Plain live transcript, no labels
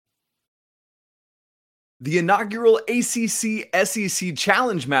The inaugural ACC SEC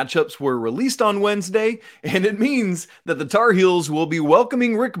Challenge matchups were released on Wednesday, and it means that the Tar Heels will be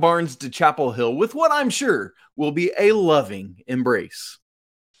welcoming Rick Barnes to Chapel Hill with what I'm sure will be a loving embrace.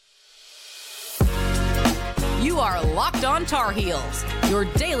 You are Locked On Tar Heels, your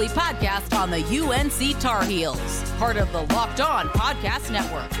daily podcast on the UNC Tar Heels, part of the Locked On Podcast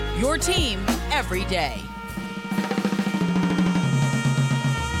Network, your team every day.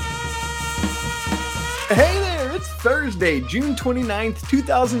 Hey there, it's Thursday, June 29th,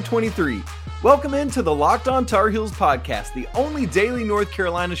 2023. Welcome into the Locked On Tar Heels podcast, the only daily North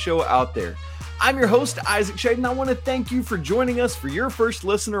Carolina show out there. I'm your host, Isaac Shade, and I want to thank you for joining us for your first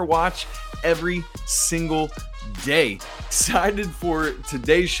listen or watch every single day. Excited for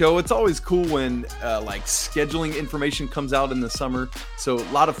today's show. It's always cool when scheduling information comes out in the summer. So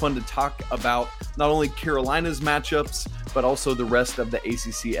a lot of fun to talk about not only Carolina's matchups, but also the rest of the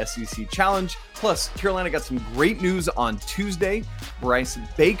ACC SEC Challenge. Plus, Carolina got some great news on Tuesday. Bryce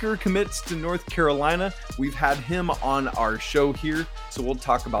Baker commits to North Carolina. We've had him on our show here, so we'll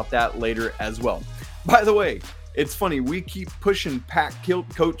talk about that later as well. By the way, it's funny, we keep pushing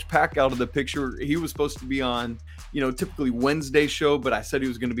Coach Pack out of the picture. He was supposed to be on, typically Wednesday show, but I said he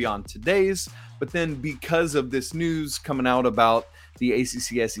was going to be on today's. But then because of this news coming out about the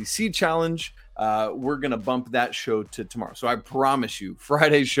ACC SEC Challenge, we're going to bump that show to tomorrow. So I promise you,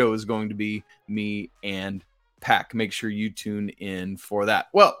 Friday's show is going to be me and Pack. Make sure you tune in for that.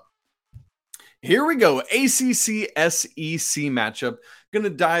 Well, here we go. ACC SEC matchup. Going to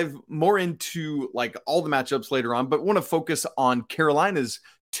dive more into all the matchups later on, but want to focus on Carolina's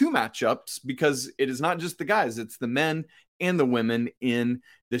two matchups because it is not just the guys, it's the men and the women in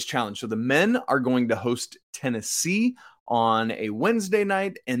this challenge. So the men are going to host Tennessee on a Wednesday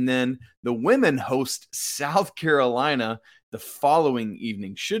night, and then the women host South Carolina the following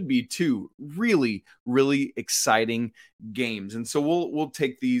evening. Should be two really, really exciting games. And so we'll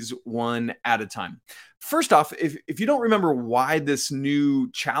take these one at a time. First off, if you don't remember why this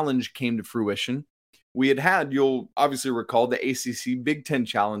new challenge came to fruition, you'll obviously recall the ACC Big Ten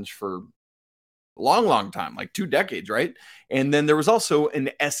Challenge for a long time, like 2 decades, right? And then there was also an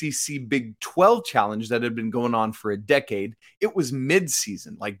SEC Big 12 Challenge that had been going on for a decade. It was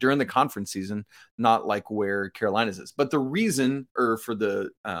mid-season, like during the conference season, not like where Carolina's is. But the reason for the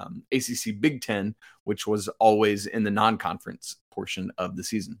ACC Big Ten, which was always in the non-conference portion of the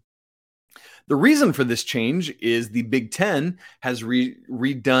season. The reason for this change is the Big Ten has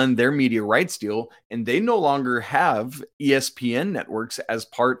redone their media rights deal, and they no longer have ESPN networks as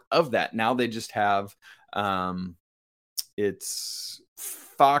part of that. Now they just have it's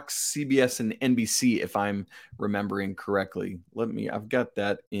Fox, CBS, and NBC, if I'm remembering correctly. I've got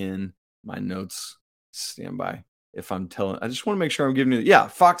that in my notes. Stand by. If I'm telling, I just want to make sure I'm giving you,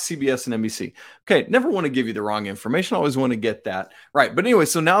 Fox, CBS, and NBC. Okay, never want to give you the wrong information. I always want to get that right. But anyway,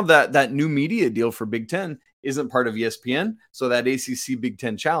 so now that new media deal for Big Ten isn't part of ESPN, so that ACC Big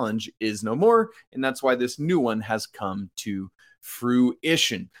Ten Challenge is no more, and that's why this new one has come to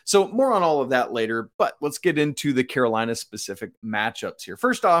fruition. So more on all of that later, but let's get into the Carolina-specific matchups here.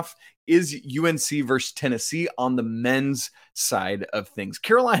 First off is UNC versus Tennessee on the men's side of things.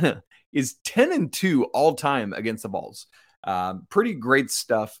 Carolina is 10-2 all time against the Vols. Pretty great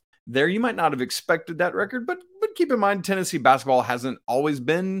stuff there. You might not have expected that record, but keep in mind, Tennessee basketball hasn't always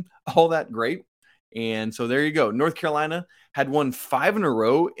been all that great. And so there you go. North Carolina had won 5 in a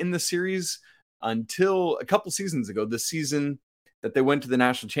row in the series until a couple seasons ago, the season that they went to the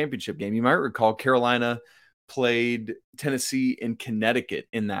national championship game. You might recall Carolina played Tennessee in Connecticut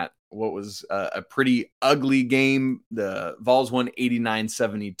in that what was a pretty ugly game. The Vols won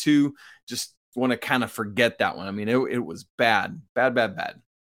 89-72. Just want to kind of forget that one. I mean, it was bad.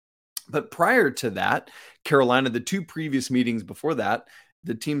 But prior to that, Carolina, the 2 previous meetings before that,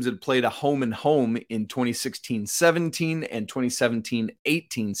 the teams had played a home and home in 2016-17 and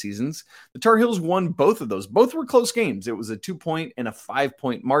 2017-18 seasons. The Tar Heels won both of those. Both were close games. It was a 2-point and a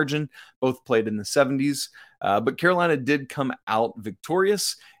 5-point margin. Both played in the 70s. But Carolina did come out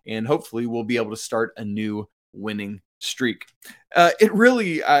victorious, and hopefully we'll be able to start a new winning streak.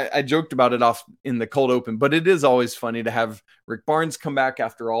 I joked about it off in the cold open, but it is always funny to have Rick Barnes come back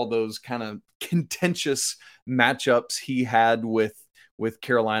after all those kind of contentious matchups he had with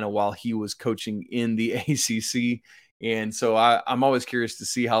Carolina while he was coaching in the ACC. And so I'm always curious to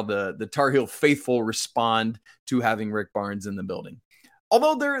see how the Tar Heel faithful respond to having Rick Barnes in the building.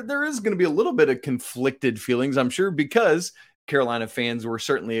 Although there is going to be a little bit of conflicted feelings, I'm sure, because Carolina fans were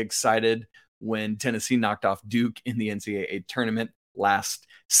certainly excited when Tennessee knocked off Duke in the NCAA tournament last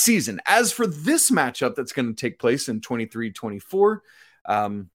season. As for this matchup that's going to take place in 23-24,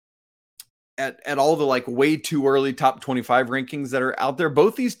 at all the like way too early top 25 rankings that are out there,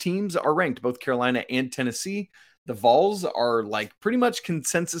 both these teams are ranked, both Carolina and Tennessee. The Vols are like pretty much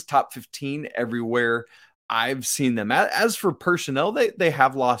consensus top 15 everywhere I've seen them. As for personnel, they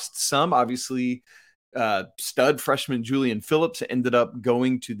have lost some. Obviously, stud freshman Julian Phillips ended up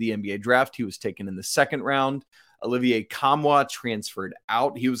going to the NBA draft. He was taken in the second round. Olivier Kamwa transferred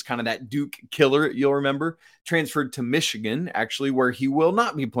out. He was kind of that Duke killer, you'll remember. Transferred to Michigan, actually, where he will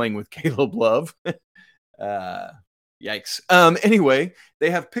not be playing with Caleb Love. Yikes. Anyway, they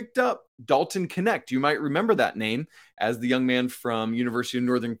have picked up Dalton Connect. You might remember that name as the young man from University of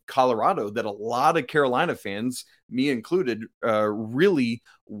Northern Colorado that a lot of Carolina fans, me included, really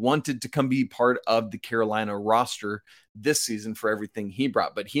wanted to come be part of the Carolina roster this season for everything he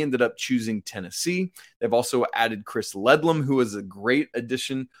brought. But he ended up choosing Tennessee. They've also added Chris Ledlam, who is a great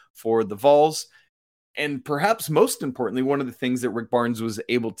addition for the Vols. And perhaps most importantly, one of the things that Rick Barnes was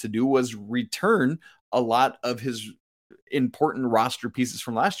able to do was return a lot of his important roster pieces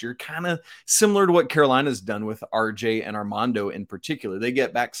from last year, kind of similar to what Carolina's done with RJ and Armando in particular. They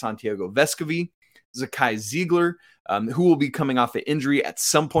get back Santiago Vescovi, Zakai Ziegler, who will be coming off an injury at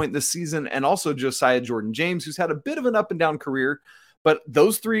some point this season, and also Josiah Jordan-James, who's had a bit of an up and down career. But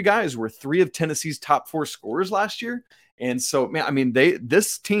those three guys were three of Tennessee's top four scorers last year. And so, man, I mean,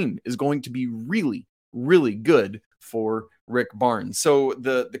 this team is going to be really, really good for Rick Barnes. So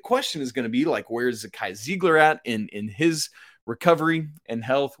the question is going to be like, where's Zakai Ziegler at in his recovery and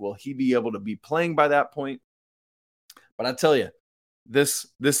health? Will he be able to be playing by that point? But I tell you, this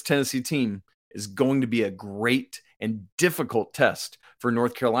Tennessee team is going to be a great and difficult test for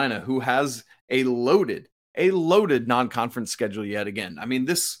North Carolina, who has a loaded non-conference schedule yet again. I mean,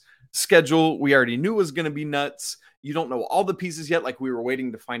 this schedule we already knew was going to be nuts. You don't know all the pieces yet, like we were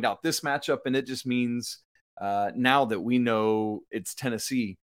waiting to find out this matchup, and it just means now that we know it's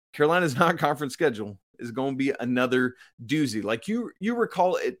Tennessee, Carolina's non-conference schedule is going to be another doozy. Like you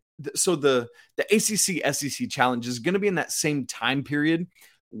recall it. So the ACC SEC challenge is going to be in that same time period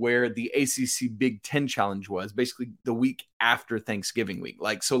where the ACC Big Ten challenge was, basically the week after Thanksgiving week.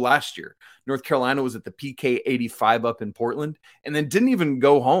 Like, so last year, North Carolina was at the PK 85 up in Portland and then didn't even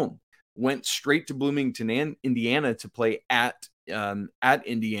go home, went straight to Bloomington, Indiana to play at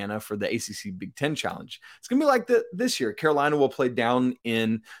Indiana for the ACC Big Ten challenge. It's going to be like this year. Carolina will play down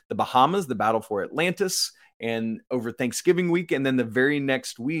in the Bahamas, the battle for Atlantis, and over Thanksgiving week. And then the very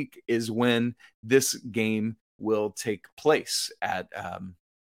next week is when this game will take place at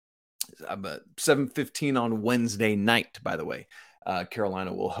 7:15 on Wednesday night, by the way.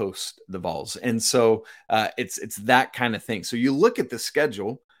 Carolina will host the Vols. And so it's that kind of thing. So you look at the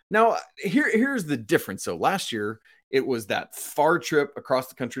schedule. Now, here's the difference. So last year, it was that far trip across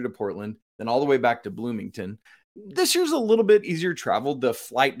the country to Portland, then all the way back to Bloomington. This year's a little bit easier travel. The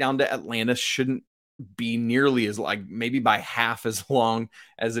flight down to Atlanta shouldn't be nearly as like maybe by half as long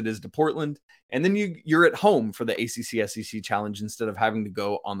as it is to Portland. And then you're at home for the ACC SEC challenge instead of having to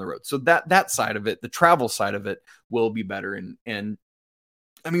go on the road. So that side of it, the travel side of it, will be better. And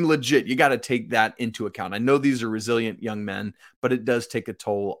I mean, legit, you got to take that into account. I know these are resilient young men, but it does take a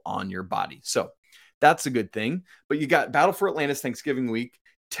toll on your body. So that's a good thing. But you got Battle for Atlantis Thanksgiving week,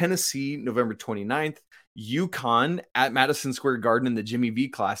 Tennessee November 29th, UConn at Madison Square Garden in the Jimmy V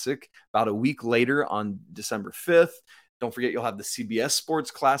Classic about a week later on December 5th. Don't forget, you'll have the CBS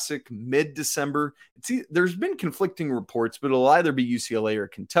Sports Classic mid-December. There's been conflicting reports, but it'll either be UCLA or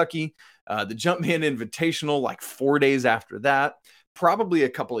Kentucky. The Jumpman Invitational, like 4 days after that. Probably a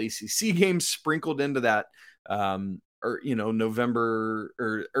couple ACC games sprinkled into that, November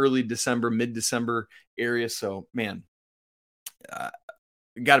or early December, mid-December area. So, man,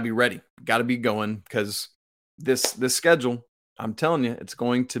 got to be ready. Got to be going because this schedule, I'm telling you, it's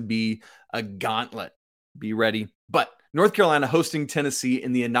going to be a gauntlet. Be ready. But North Carolina hosting Tennessee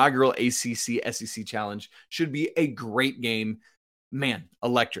in the inaugural ACC SEC Challenge should be a great game. Man,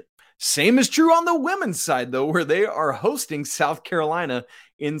 electric. Same is true on the women's side, though, where they are hosting South Carolina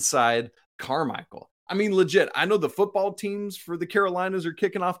inside Carmichael. I mean, legit, I know the football teams for the Carolinas are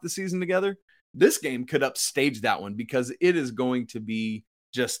kicking off the season together. This game could upstage that one because it is going to be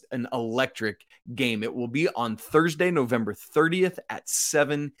just an electric game. It will be on Thursday, November 30th at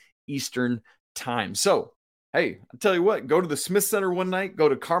 7 Eastern time. So, hey, I'll tell you what, go to the Smith Center one night, go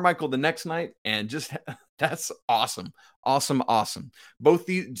to Carmichael the next night, and just that's awesome. Awesome. Both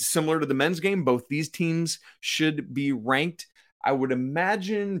these, similar to the men's game, both these teams should be ranked. I would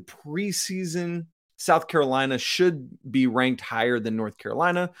imagine preseason South Carolina should be ranked higher than North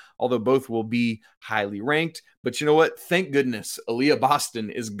Carolina, although both will be highly ranked. But you know what? Thank goodness Aaliyah Boston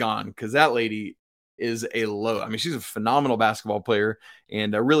is gone because that lady is a load. I mean, she's a phenomenal basketball player,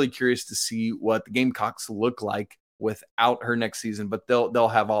 and really curious to see what the Gamecocks look like without her next season, but they'll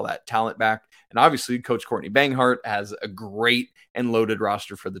have all that talent back. And obviously Coach Courtney Banghart has a great and loaded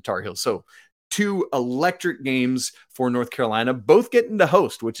roster for the Tar Heels. So 2 electric games for North Carolina, both getting to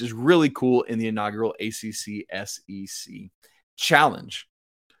host, which is really cool in the inaugural ACC SEC Challenge.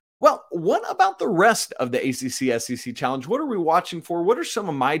 Well, what about the rest of the ACC SEC Challenge? What are we watching for? What are some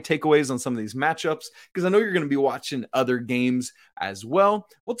of my takeaways on some of these matchups? Because I know you're going to be watching other games as well.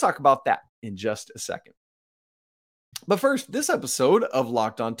 We'll talk about that in just a second. But first, this episode of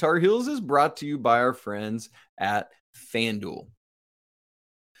Locked On Tar Heels is brought to you by our friends at FanDuel.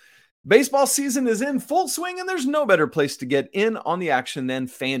 Baseball season is in full swing, and there's no better place to get in on the action than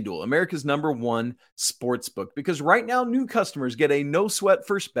FanDuel, America's #1 sportsbook. Because right now, new customers get a no-sweat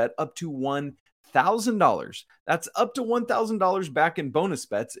first bet up to $1,000. That's up to $1,000 back in bonus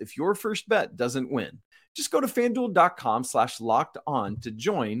bets if your first bet doesn't win. Just go to FanDuel.com/lockedon to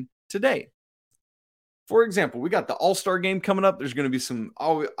join today. For example, we got the All-Star game coming up. There's going to be some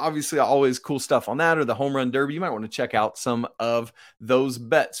obviously always cool stuff on that, or the Home Run Derby. You might want to check out some of those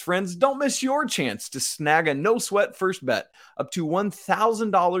bets. Friends, don't miss your chance to snag a no-sweat first bet up to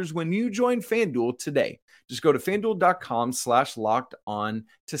 $1,000 when you join FanDuel today. Just go to FanDuel.com/lockedon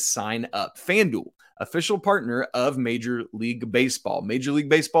to sign up. FanDuel, official partner of Major League Baseball. Major League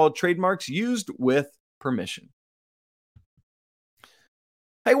Baseball trademarks used with permission.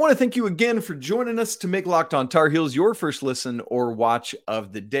 I want to thank you again for joining us to make Locked On Tar Heels your first listen or watch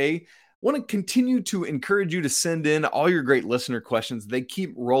of the day. I want to continue to encourage you to send in all your great listener questions. They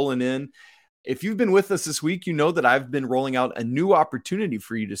keep rolling in. If you've been with us this week, you know that I've been rolling out a new opportunity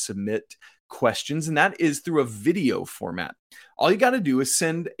for you to submit questions, and that is through a video format. All you got to do is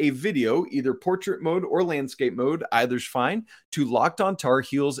send a video, either portrait mode or landscape mode, either's fine, to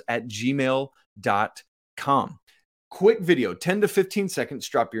lockedontarheels@gmail.com. Quick video, 10 to 15 seconds.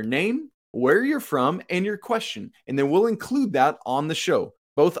 Drop your name, where you're from, and your question, and then we'll include that on the show,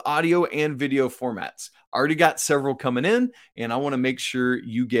 both audio and video formats. Already got several coming in, and I want to make sure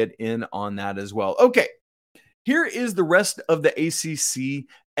you get in on that as well. Okay, here is the rest of the ACC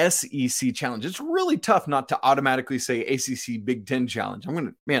SEC Challenge. It's really tough not to automatically say ACC Big Ten Challenge.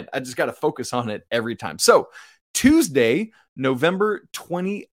 I just got to focus on it every time. So Tuesday, November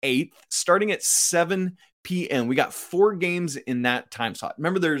 28th, starting at 7 p.m. We got 4 games in that time slot.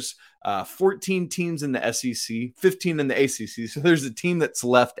 Remember, there's 14 teams in the SEC, 15 in the ACC. So there's a team that's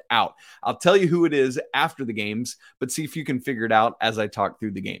left out. I'll tell you who it is after the games, but see if you can figure it out as I talk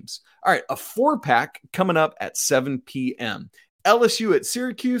through the games. All right, a 4-pack coming up at 7 p.m. LSU at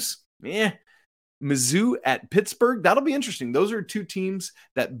Syracuse. Mizzou at Pittsburgh. That'll be interesting. Those are 2 teams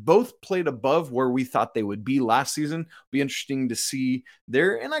that both played above where we thought they would be last season. Be interesting to see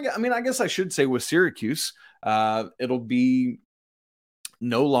there. And I guess I should say with Syracuse, it'll be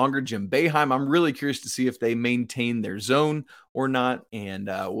no longer Jim Boeheim. I'm really curious to see if they maintain their zone or not, and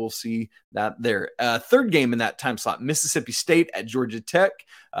we'll see that there. Third game in that time slot, Mississippi State at Georgia Tech.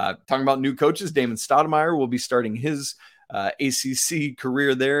 Talking about new coaches, Damon Stoudemire will be starting his ACC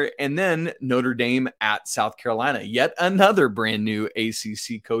career there. And then Notre Dame at South Carolina, yet another brand new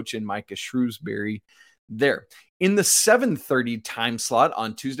ACC coach in Micah Shrewsbury there. In the 7:30 time slot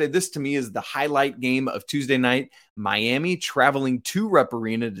on Tuesday, this to me is the highlight game of Tuesday night. Miami traveling to Rupp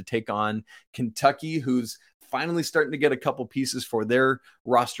Arena to take on Kentucky, who's finally starting to get a couple pieces for their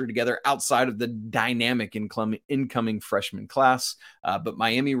roster together outside of the dynamic incoming freshman class. But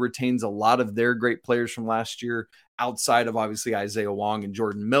Miami retains a lot of their great players from last year, outside of obviously Isaiah Wong and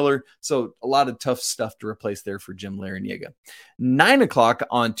Jordan Miller. So a lot of tough stuff to replace there for Jim Larrañaga. 9 o'clock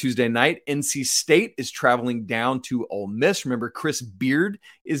on Tuesday night, NC State is traveling down to Ole Miss. Remember, Chris Beard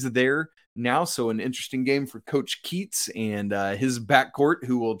is there now, so an interesting game for Coach Keats and his backcourt,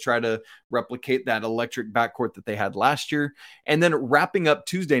 who will try to replicate that electric backcourt that they had last year. And then wrapping up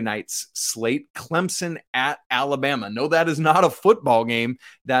Tuesday night's slate, Clemson at Alabama. No, that is not a football game.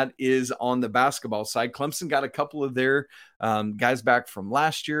 That is on the basketball side. Clemson got a couple of their guys back from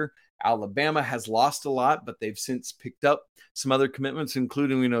last year. Alabama has lost a lot, but they've since picked up some other commitments,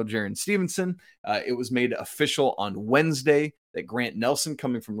 including, Jaron Stevenson. It was made official on Wednesday that Grant Nelson,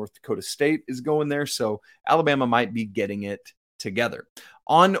 coming from North Dakota State, is going there. So Alabama might be getting it together.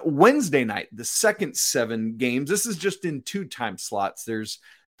 On Wednesday night, the second 7 games, this is just in 2 time slots. There's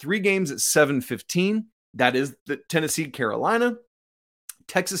 3 games at 7:15. That is the Tennessee, Carolina,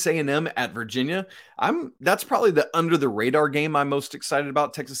 Texas A&M at Virginia. That's probably the under the radar game I'm most excited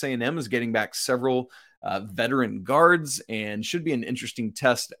about. Texas A&M is getting back several veteran guards and should be an interesting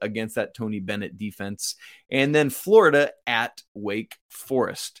test against that Tony Bennett defense. And then Florida at Wake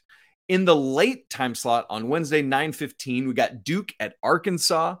Forest. In the late time slot on Wednesday, 9:15, we got Duke at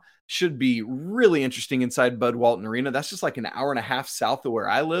Arkansas. Should be really interesting inside Bud Walton Arena. That's just like an hour and a half south of where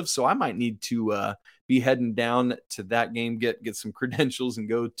I live, so I might need to be heading down to that game, get some credentials and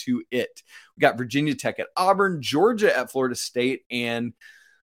go to it. We got Virginia Tech at Auburn, Georgia at Florida State, and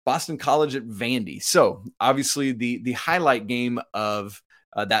Boston College at Vandy. So obviously the highlight game of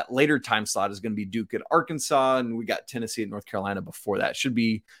that later time slot is going to be Duke at Arkansas, and we got Tennessee at North Carolina before that. Should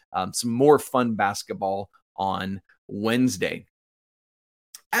be some more fun basketball on Wednesday.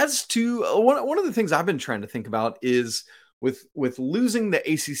 As to one of the things I've been trying to think about is with losing the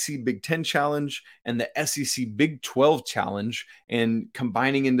ACC Big Ten Challenge and the SEC Big 12 Challenge and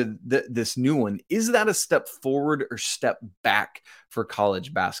combining into this new one, is that a step forward or step back for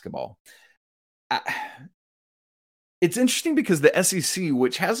college basketball? It's interesting because the SEC,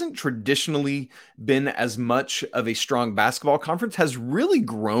 which hasn't traditionally been as much of a strong basketball conference, has really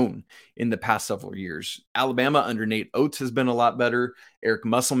grown in the past several years. Alabama under Nate Oates has been a lot better. Eric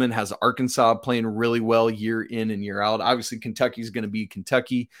Musselman has Arkansas playing really well year in and year out. Obviously, Kentucky is going to be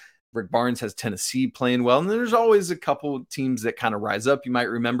Kentucky. Rick Barnes has Tennessee playing well. And there's always a couple teams that kind of rise up. You might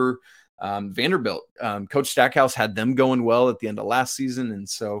remember Vanderbilt. Coach Stackhouse had them going well at the end of last season. And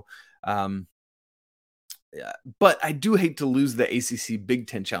so, yeah, but I do hate to lose the ACC Big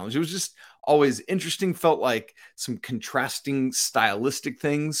Ten Challenge. It was just always interesting, felt like some contrasting stylistic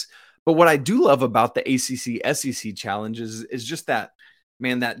things. But what I do love about the ACC SEC Challenge is just that,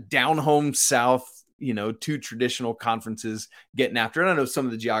 man, that down home south, two traditional conferences getting after it. I know some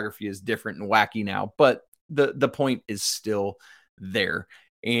of the geography is different and wacky now, but the point is still there.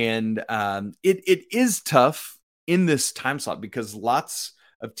 And it is tough in this time slot because lots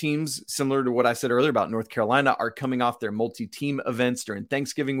of teams, similar to what I said earlier about North Carolina, are coming off their multi-team events during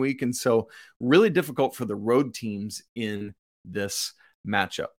Thanksgiving week. And so really difficult for the road teams in this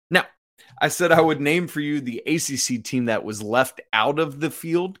matchup. Now, I said I would name for you the ACC team that was left out of the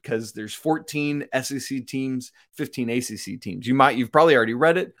field because there's 14 SEC teams, 15 ACC teams. You've probably already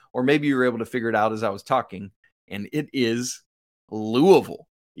read it, or maybe you were able to figure it out as I was talking, and it is Louisville.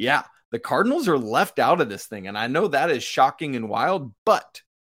 Yeah, the Cardinals are left out of this thing, and I know that is shocking and wild, but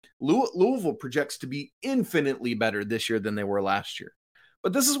Louisville projects to be infinitely better this year than they were last year.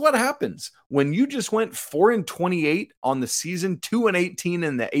 But this is what happens when you just went 4-28 on the season, 2-18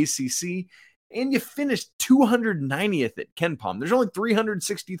 in the ACC, and you finished 290th at KenPom. There's only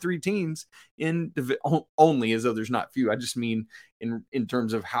 363 teams in only, as though there's not few. I just mean in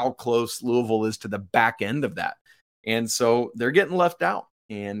terms of how close Louisville is to the back end of that. And so they're getting left out,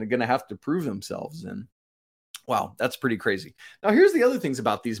 and they're going to have to prove themselves. And wow, that's pretty crazy. Now, here's the other things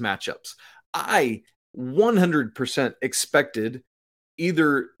about these matchups. I 100% expected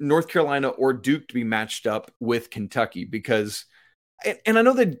either North Carolina or Duke to be matched up with Kentucky because, and I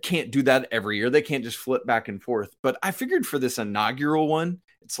know they can't do that every year. They can't just flip back and forth, but I figured for this inaugural one,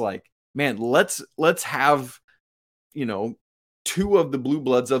 it's like, man, let's have, two of the blue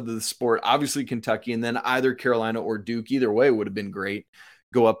bloods of the sport, obviously Kentucky, and then either Carolina or Duke, either way would have been great,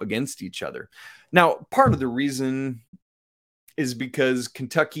 go up against each other. Now, part of the reason is because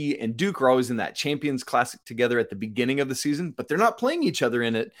Kentucky and Duke are always in that Champions Classic together at the beginning of the season, but they're not playing each other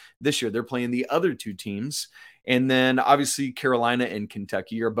in it this year. They're playing the other two teams. And then obviously Carolina and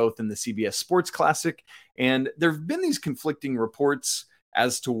Kentucky are both in the CBS Sports Classic. And there have been these conflicting reports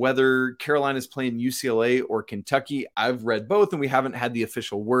as to whether Carolina is playing UCLA or Kentucky. I've read both, and we haven't had the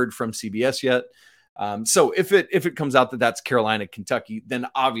official word from CBS yet. So if it comes out that that's Carolina, Kentucky, then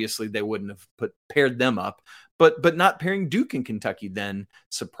obviously they wouldn't have paired them up. But not pairing Duke and Kentucky then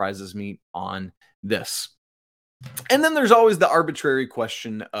surprises me on this. And then there's always the arbitrary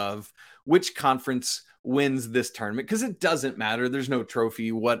question of which conference wins this tournament, because it doesn't matter. There's no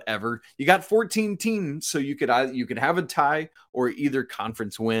trophy, whatever. You got 14 teams, so you could have a tie or either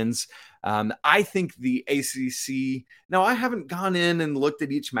conference wins. I think the ACC. Now, I haven't gone in and looked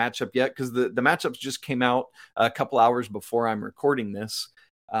at each matchup yet because the matchups just came out a couple hours before I'm recording this.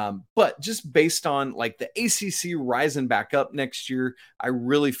 But just based on like the ACC rising back up next year, I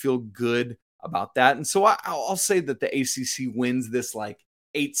really feel good about that. And so I'll say that the ACC wins this like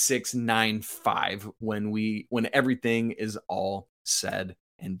 8-6, 9-5 when everything is all said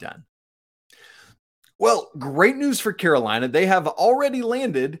and done. Well, great news for Carolina. They have already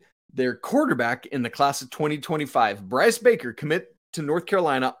landed their quarterback in the class of 2025. Bryce Baker commit to North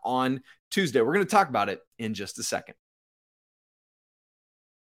Carolina on Tuesday. We're going to talk about it in just a second.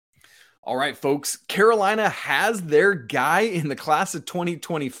 All right, folks, Carolina has their guy in the class of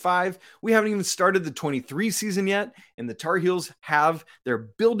 2025. We haven't even started the 23 season yet, and the Tar Heels have their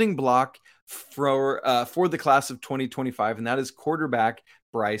building block for the class of 2025, and that is quarterback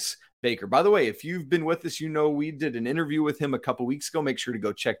Bryce Baker. By the way, if you've been with us, we did an interview with him a couple weeks ago. Make sure to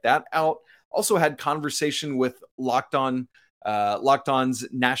go check that out. Also had conversation with Locked On's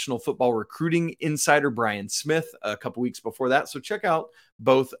National Football Recruiting Insider Brian Smith a couple weeks before that. So check out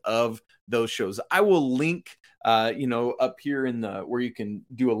both of those shows. I will link, up here in where you can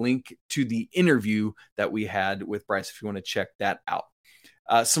do a link to the interview that we had with Bryce if you want to check that out.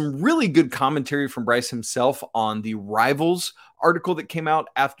 Some really good commentary from Bryce himself on the Rivals article that came out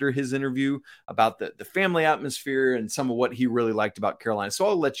after his interview about the family atmosphere and some of what he really liked about Carolina. So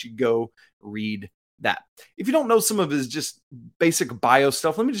I'll let you go read that. If you don't know some of his just basic bio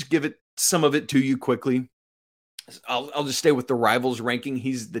stuff, let me just give some of it to you quickly. I'll just stay with the Rivals ranking.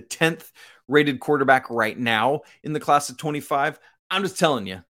 He's the 10th rated quarterback right now in the class of 25. I'm just telling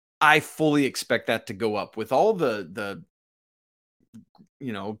you, I fully expect that to go up with all the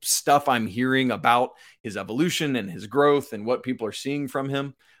stuff I'm hearing about his evolution and his growth and what people are seeing from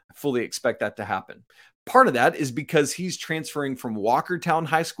him. I fully expect that to happen. Part of that is because he's transferring from Walkertown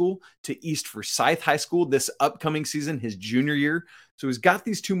High School to East Forsyth High School this upcoming season, his junior year. So he's got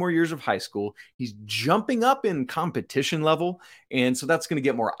these 2 more years of high school. He's jumping up in competition level. And so that's going to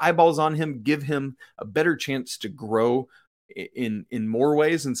get more eyeballs on him, give him a better chance to grow in more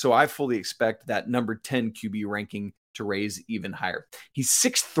ways. And so I fully expect that number 10 QB ranking to raise even higher. He's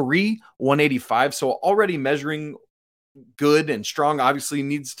 6'3", 185. So already measuring good and strong. Obviously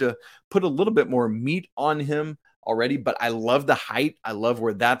needs to put a little bit more meat on him already, but I love the height. I love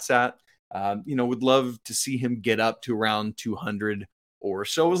where that's at. Would love to see him get up to around 200 or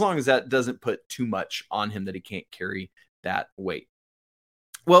so, as long as that doesn't put too much on him that he can't carry that weight.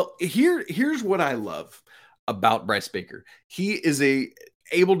 Well, here's what I love about Bryce Baker. He is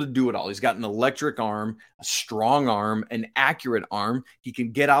able to do it all. He's got an electric arm, a strong arm, an accurate arm. He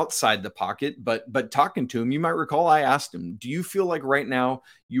can get outside the pocket, but talking to him, you might recall I asked him, do you feel like right now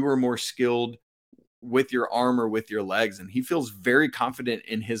you are more skilled with your arm or with your legs? And he feels very confident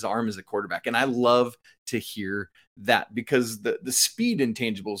in his arm as a quarterback. And I love to hear that, because the speed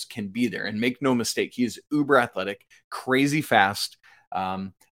intangibles can be there. And make no mistake, he is uber athletic, crazy fast.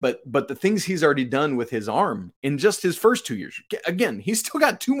 But the things he's already done with his arm in just his first 2 years, again, he's still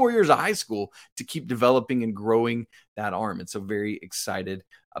got 2 more years of high school to keep developing and growing that arm. And so very excited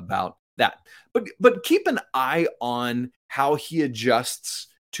about that. But keep an eye on how he adjusts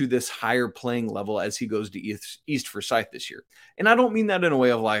to this higher playing level as he goes to East Forsyth this year. And I don't mean that in a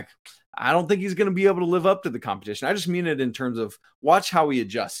way of like, I don't think he's going to be able to live up to the competition. I just mean it in terms of watch how he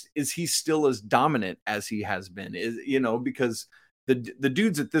adjusts. Is he still as dominant as he has been? Because the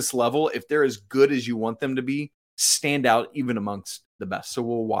dudes at this level, if they're as good as you want them to be, stand out even amongst the best. So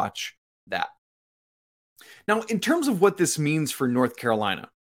we'll watch that. Now, in terms of what this means for North Carolina,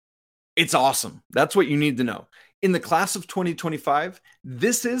 it's awesome. That's what you need to know. In the class of 2025,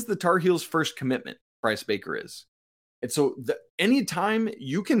 this is the Tar Heels' first commitment, Bryce Baker is. And so anytime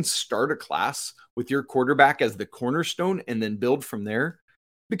you can start a class with your quarterback as the cornerstone and then build from there,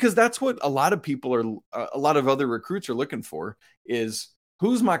 because that's what a lot of other recruits are looking for, is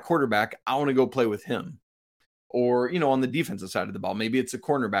who's my quarterback? I want to go play with him. Or, on the defensive side of the ball, maybe it's a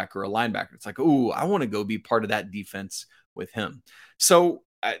cornerback or a linebacker. It's like, I want to go be part of that defense with him. So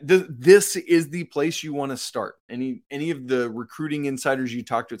this is the place you want to start. Any of the recruiting insiders you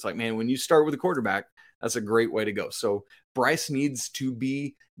talk to, it's like, man, when you start with a quarterback, that's a great way to go. So Bryce needs to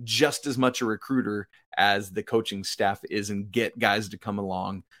be just as much a recruiter as the coaching staff is and get guys to come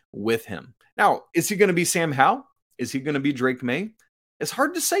along with him. Now, is he going to be Sam Howell? Is he going to be Drake May? It's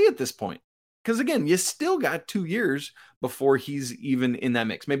hard to say at this point. Because again, you still got 2 years before he's even in that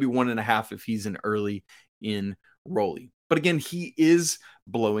mix. Maybe 1.5 if he's an early enrollee. But again, he is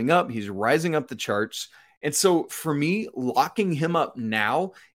blowing up. He's rising up the charts. And so for me, locking him up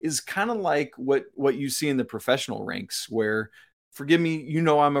now is kind of like what you see in the professional ranks, where, forgive me,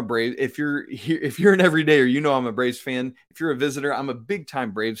 I'm a Brave. If you're an everydayer, I'm a Braves fan. If you're a visitor, I'm a big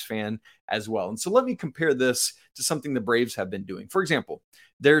time Braves fan as well. And so let me compare this to something the Braves have been doing. For example,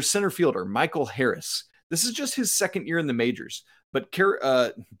 their center fielder, Michael Harris. This is just his second year in the majors, but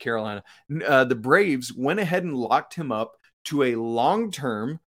Carolina, the Braves went ahead and locked him up to a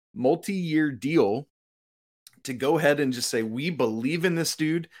long-term multi-year deal to go ahead and just say, we believe in this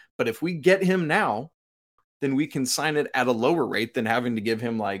dude, but if we get him now, then we can sign it at a lower rate than having to give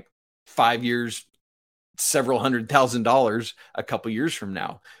him like 5 years, several $100,000 a couple years from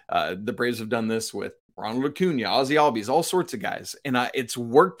now. The Braves have done this with Ronald Acuna, Ozzie Albies, all sorts of guys. And it's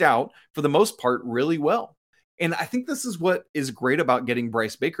worked out for the most part really well. And I think this is what is great about getting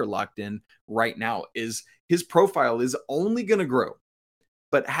Bryce Baker locked in right now, is his profile is only going to grow.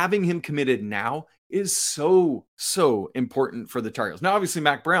 But having him committed now is so important for the Tar Heels. Now, obviously,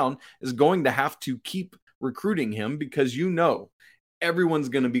 Mac Brown is going to have to keep recruiting him because everyone's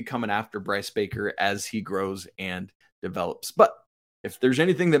going to be coming after Bryce Baker as he grows and develops. But if there's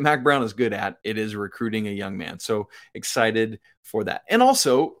anything that Mac Brown is good at, it is recruiting a young man. So excited for that. And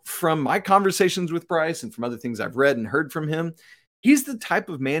also from my conversations with Bryce and from other things I've read and heard from him, he's the type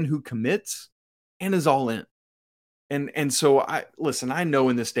of man who commits and is all in. And so I know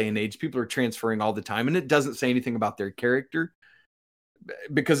in this day and age, people are transferring all the time, and it doesn't say anything about their character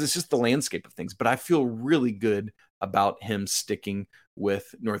because it's just the landscape of things. But I feel really good about him sticking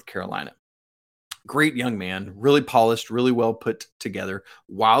with North Carolina. Great young man, really polished, really well put together,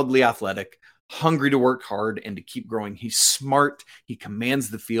 wildly athletic, hungry to work hard and to keep growing. He's smart. He commands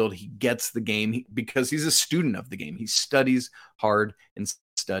the field. He gets the game because he's a student of the game. He studies hard and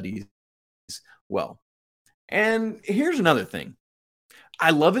studies well. And here's another thing.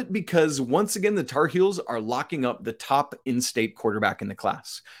 I love it because once again, the Tar Heels are locking up the top in-state quarterback in the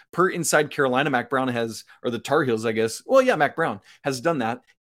class. Per Inside Carolina, Mac Brown the Tar Heels, I guess. Well, yeah, Mac Brown has done that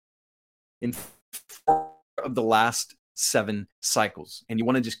in 4 of the last 7 cycles. And you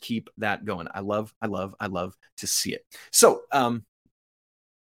want to just keep that going. I love to see it. So,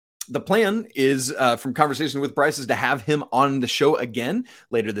 the plan is, from conversation with Bryce, is to have him on the show again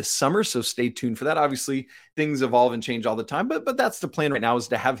later this summer. So stay tuned for that. Obviously, things evolve and change all the time, but that's the plan right now, is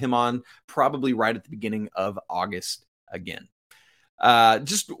to have him on probably right at the beginning of August again.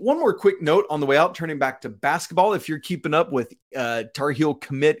 Just one more quick note on the way out, turning back to basketball. If you're keeping up with Tar Heel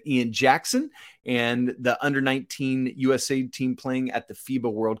commit Ian Jackson and the under-19 USA team playing at the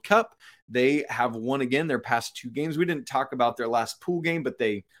FIBA World Cup, they have won again their past 2 games. We didn't talk about their last pool game, but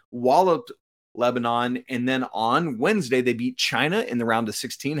they walloped Lebanon. And then on Wednesday, they beat China in the round of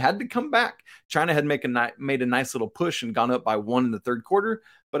 16, had to come back. China had made a nice little push and gone up by 1 in the third quarter,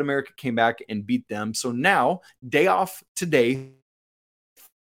 but America came back and beat them. So now, day off today,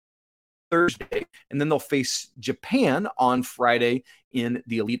 Thursday, and then they'll face Japan on Friday in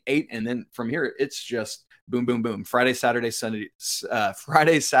the Elite 8. And then from here, it's just boom, boom, boom. Friday, Saturday, Sunday,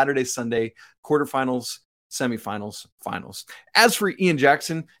 quarterfinals, semifinals, finals. As for Ian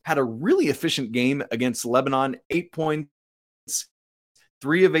Jackson, had a really efficient game against Lebanon, 8 points,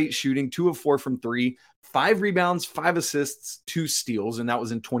 3 of 8 shooting, 2 of 4 from 3, 5 rebounds, 5 assists, 2 steals, and that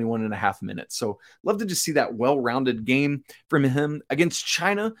was in 21 and a half minutes. So love to just see that well-rounded game from him. Against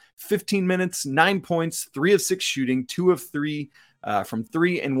China, 15 minutes, 9 points, 3 of 6 shooting, 2 of 3 from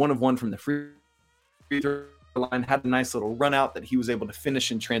 3, and 1 of 1 from the free throw line. Had a nice little run out that he was able to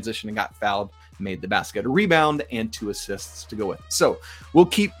finish in transition and got fouled, made the basket, a rebound, and 2 assists to go with. So we'll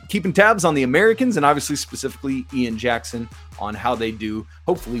keep keeping tabs on the Americans and obviously specifically Ian Jackson on how they do,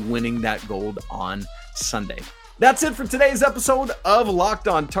 hopefully winning that gold on Sunday. That's it for today's episode of Locked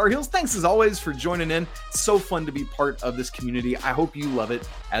On Tar Heels. Thanks as always for joining in. It's so fun to be part of this community. I hope you love it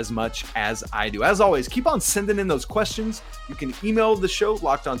as much as I do. As always, keep on sending in those questions. You can email the show,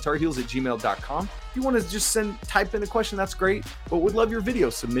 lockedontarheels@gmail.com. If you want to just type in a question, that's great. But we'd love your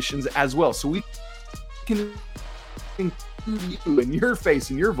video submissions as well, so we can include you and your face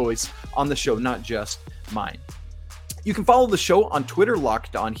and your voice on the show, not just mine. You can follow the show on Twitter,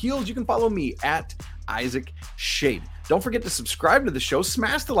 Locked On Heels. You can follow me at Isaac Shade. Don't forget to subscribe to the show,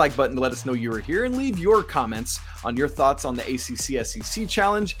 smash the like button to let us know you are here, and leave your comments on your thoughts on the ACC SEC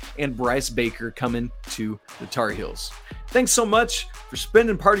Challenge and Bryce Baker coming to the Tar Heels. Thanks so much for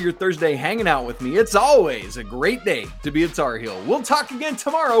spending part of your Thursday hanging out with me. It's always a great day to be a Tar Heel. We'll talk again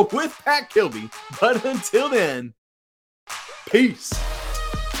tomorrow with Pat Kilby, but until then, peace.